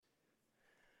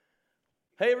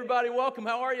Hey everybody, welcome.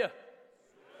 How are you?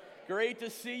 Great to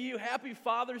see you. Happy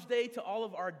Father's Day to all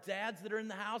of our dads that are in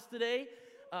the house today.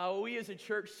 We as a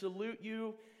church salute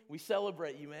you. We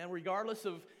celebrate you, man. Regardless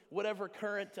of whatever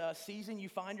current season you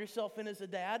find yourself in as a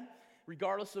dad,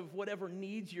 regardless of whatever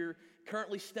needs you're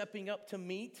currently stepping up to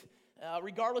meet,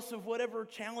 regardless of whatever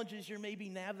challenges you're maybe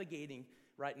navigating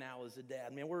right now as a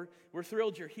dad. Man, we're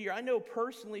thrilled you're here. I know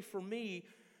personally for me,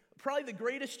 probably the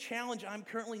greatest challenge I'm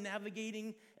currently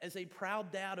navigating as a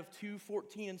proud dad of two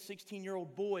 14 and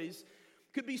 16-year-old boys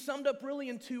could be summed up really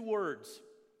in two words: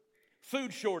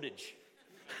 food shortage.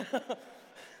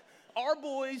 Our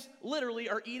boys literally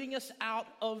are eating us out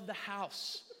of the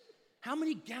house. How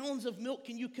many gallons of milk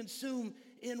can you consume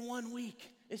in 1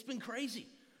 week? It's been crazy.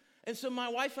 And so my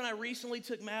wife and I recently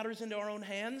took matters into our own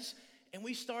hands, and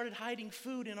we started hiding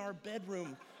food in our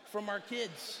bedroom from our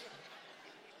kids.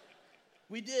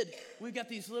 We did. We've got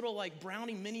these little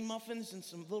brownie mini muffins and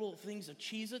some little things of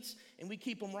Cheez-Its, and we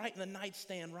keep them right in the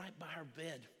nightstand right by our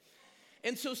bed.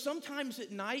 And so sometimes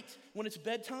at night when it's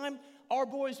bedtime, our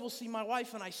boys will see my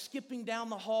wife and I skipping down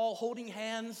the hall, holding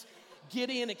hands,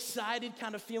 giddy and excited,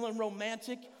 kind of feeling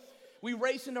romantic. We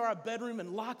race into our bedroom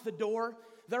and lock the door.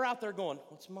 They're out there going,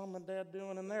 "What's mom and dad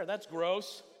doing in there? That's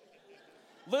gross."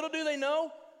 Little do they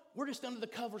know, we're just under the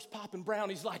covers popping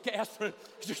brownies like aspirin.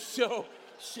 Just so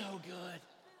good,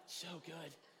 so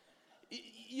good.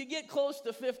 You get close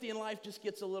to 50 and life just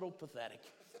gets a little pathetic,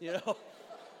 you know.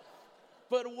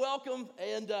 But welcome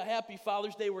and happy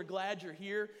Father's Day. We're glad you're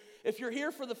here. If you're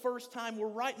here for the first time, we're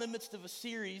right in the midst of a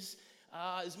series,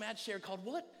 as Matt shared, called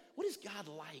What is God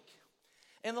Like?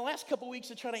 And the last couple weeks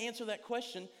to try to answer that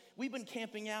question, we've been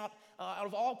camping out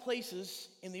of all places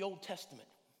in the Old Testament.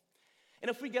 And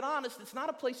if we get honest, it's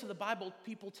not a place of the Bible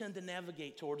people tend to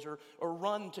navigate towards or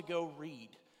run to go read.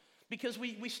 Because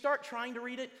we start trying to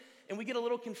read it, and we get a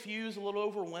little confused, a little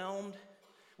overwhelmed.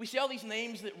 We see all these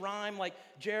names that rhyme, like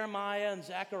Jeremiah and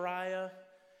Zechariah,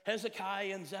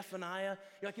 Hezekiah and Zephaniah.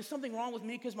 You're like, is something wrong with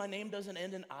me because my name doesn't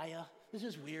end in Ayah? This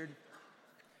is weird.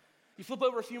 You flip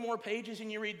over a few more pages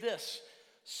and you read this: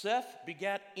 Seth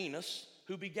begat Enos,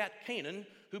 who begat Canaan,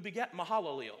 who begat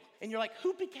Mahalaleel. And you're like,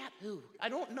 who begat who? I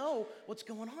don't know what's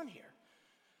going on here.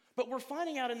 But we're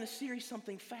finding out in this series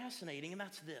something fascinating, and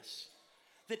that's this: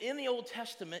 that in the Old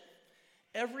Testament,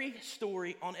 every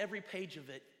story on every page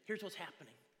of it, here's what's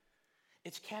happening.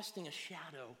 It's casting a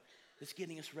shadow that's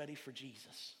getting us ready for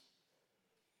Jesus.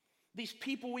 These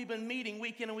people we've been meeting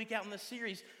week in and week out in this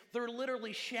series, they're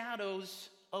literally shadows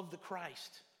of the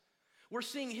Christ. We're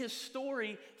seeing his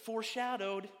story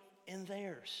foreshadowed in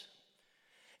theirs.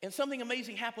 And something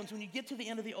amazing happens when you get to the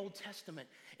end of the Old Testament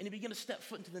and you begin to step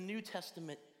foot into the New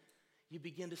Testament. You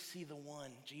begin to see the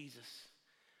one, Jesus,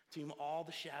 to whom all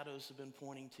the shadows have been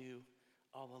pointing to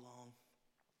all along.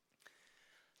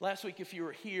 Last week, if you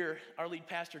were here, our lead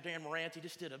pastor, Dan Moranti,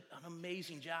 just did an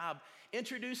amazing job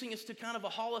introducing us to kind of a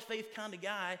hall of faith kind of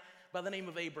guy by the name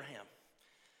of Abraham.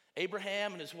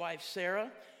 Abraham and his wife,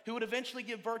 Sarah, who would eventually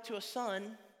give birth to a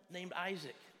son named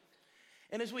Isaac.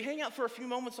 And as we hang out for a few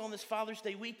moments on this Father's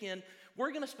Day weekend,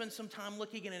 we're going to spend some time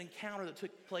looking at an encounter that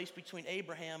took place between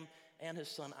Abraham and his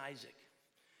son Isaac.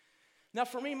 Now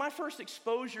for me, my first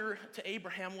exposure to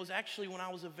Abraham was actually when I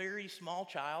was a very small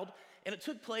child, and it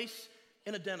took place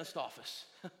in a dentist office.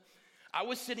 I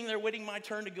was sitting there waiting my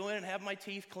turn to go in and have my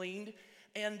teeth cleaned,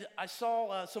 and I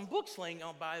saw some books laying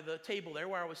out by the table there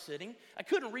where I was sitting. I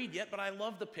couldn't read yet, but I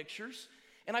loved the pictures,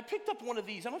 and I picked up one of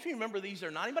these. I don't know if you remember these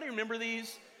or not. Anybody remember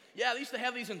these? Yeah, they used to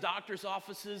have these in doctors'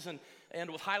 offices and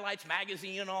with Highlights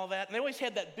magazine and all that. And they always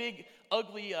had that big,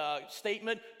 ugly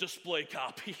statement, display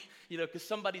copy, because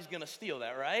somebody's going to steal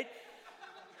that, right?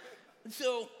 And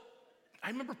so I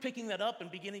remember picking that up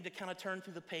and beginning to kind of turn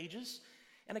through the pages.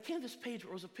 And I came to this page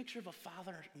where it was a picture of a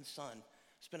father and son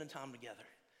spending time together.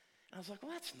 And I was like,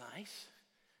 well, that's nice.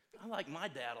 I like my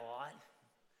dad a lot.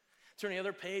 Turn the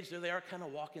other page, there they are kind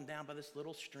of walking down by this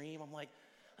little stream. I'm like,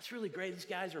 that's really great. These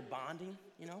guys are bonding,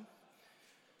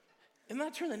 And then I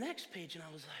turned the next page and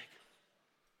I was like,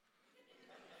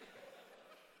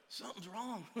 something's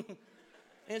wrong. And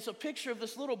it's a picture of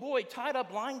this little boy tied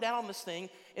up, lying down on this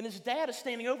thing, and his dad is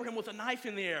standing over him with a knife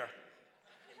in the air.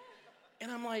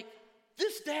 And I'm like,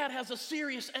 this dad has a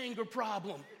serious anger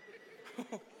problem.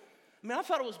 I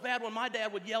thought it was bad when my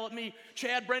dad would yell at me,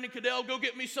 "Chad, Brandon Cadell, go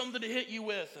get me something to hit you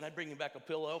with." And I'd bring him back a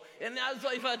pillow. And I was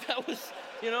like, that was,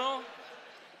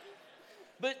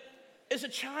 But as a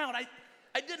child,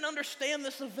 I didn't understand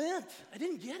this event. I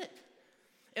didn't get it.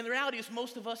 And the reality is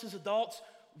most of us as adults,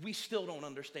 we still don't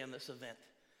understand this event.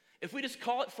 If we just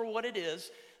call it for what it is,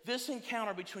 this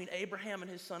encounter between Abraham and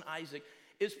his son Isaac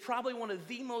is probably one of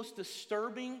the most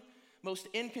disturbing, most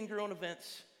incongruent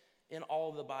events in all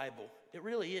of the Bible. It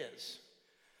really is.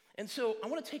 And so I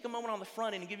want to take a moment on the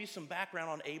front end and give you some background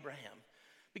on Abraham.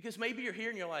 Because maybe you're here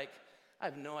and you're like, I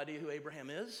have no idea who Abraham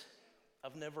is.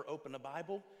 I've never opened a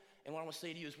Bible. And what I want to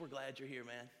say to you is we're glad you're here,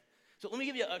 man. So let me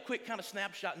give you a quick kind of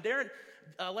snapshot. And Darren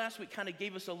last week kind of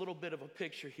gave us a little bit of a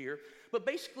picture here. But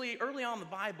basically, early on in the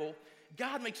Bible,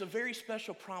 God makes a very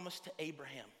special promise to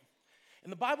Abraham.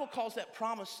 And the Bible calls that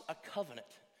promise a covenant.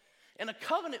 And a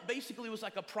covenant basically was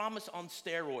like a promise on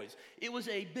steroids. It was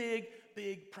a big,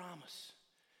 big promise.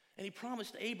 And he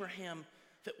promised Abraham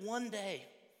that one day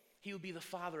he would be the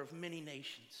father of many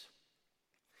nations.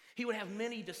 He would have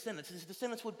many descendants. His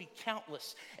descendants would be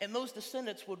countless. And those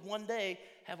descendants would one day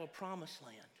have a promised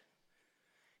land.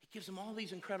 He gives him all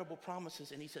these incredible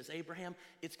promises. And he says, Abraham,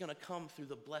 it's going to come through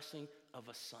the blessing of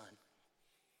a son.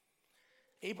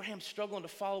 Abraham's struggling to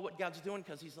follow what God's doing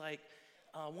because he's like,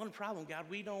 one problem, God,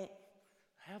 we don't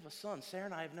have a son. Sarah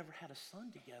and I have never had a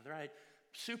son together. I'm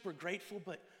super grateful,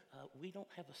 but we don't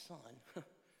have a son.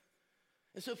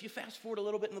 And so if you fast forward a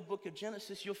little bit in the book of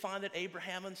Genesis, you'll find that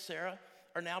Abraham and Sarah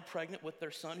are now pregnant with their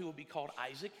son who will be called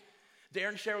Isaac.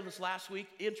 Darren shared with us last week,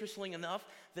 interestingly enough,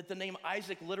 that the name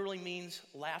Isaac literally means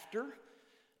laughter.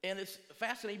 And it's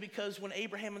fascinating because when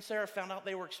Abraham and Sarah found out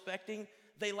they were expecting,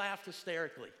 they laughed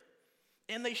hysterically.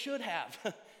 And they should have.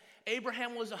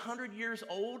 Abraham was 100 years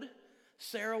old.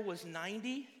 Sarah was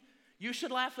 90. You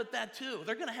should laugh at that too.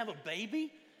 They're going to have a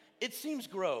baby. It seems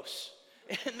gross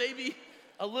and maybe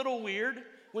a little weird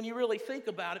when you really think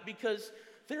about it because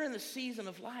they're in the season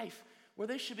of life where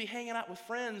they should be hanging out with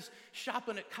friends,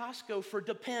 shopping at Costco for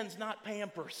Depends, not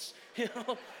Pampers. You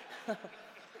know?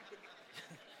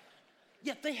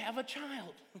 Yet they have a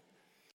child.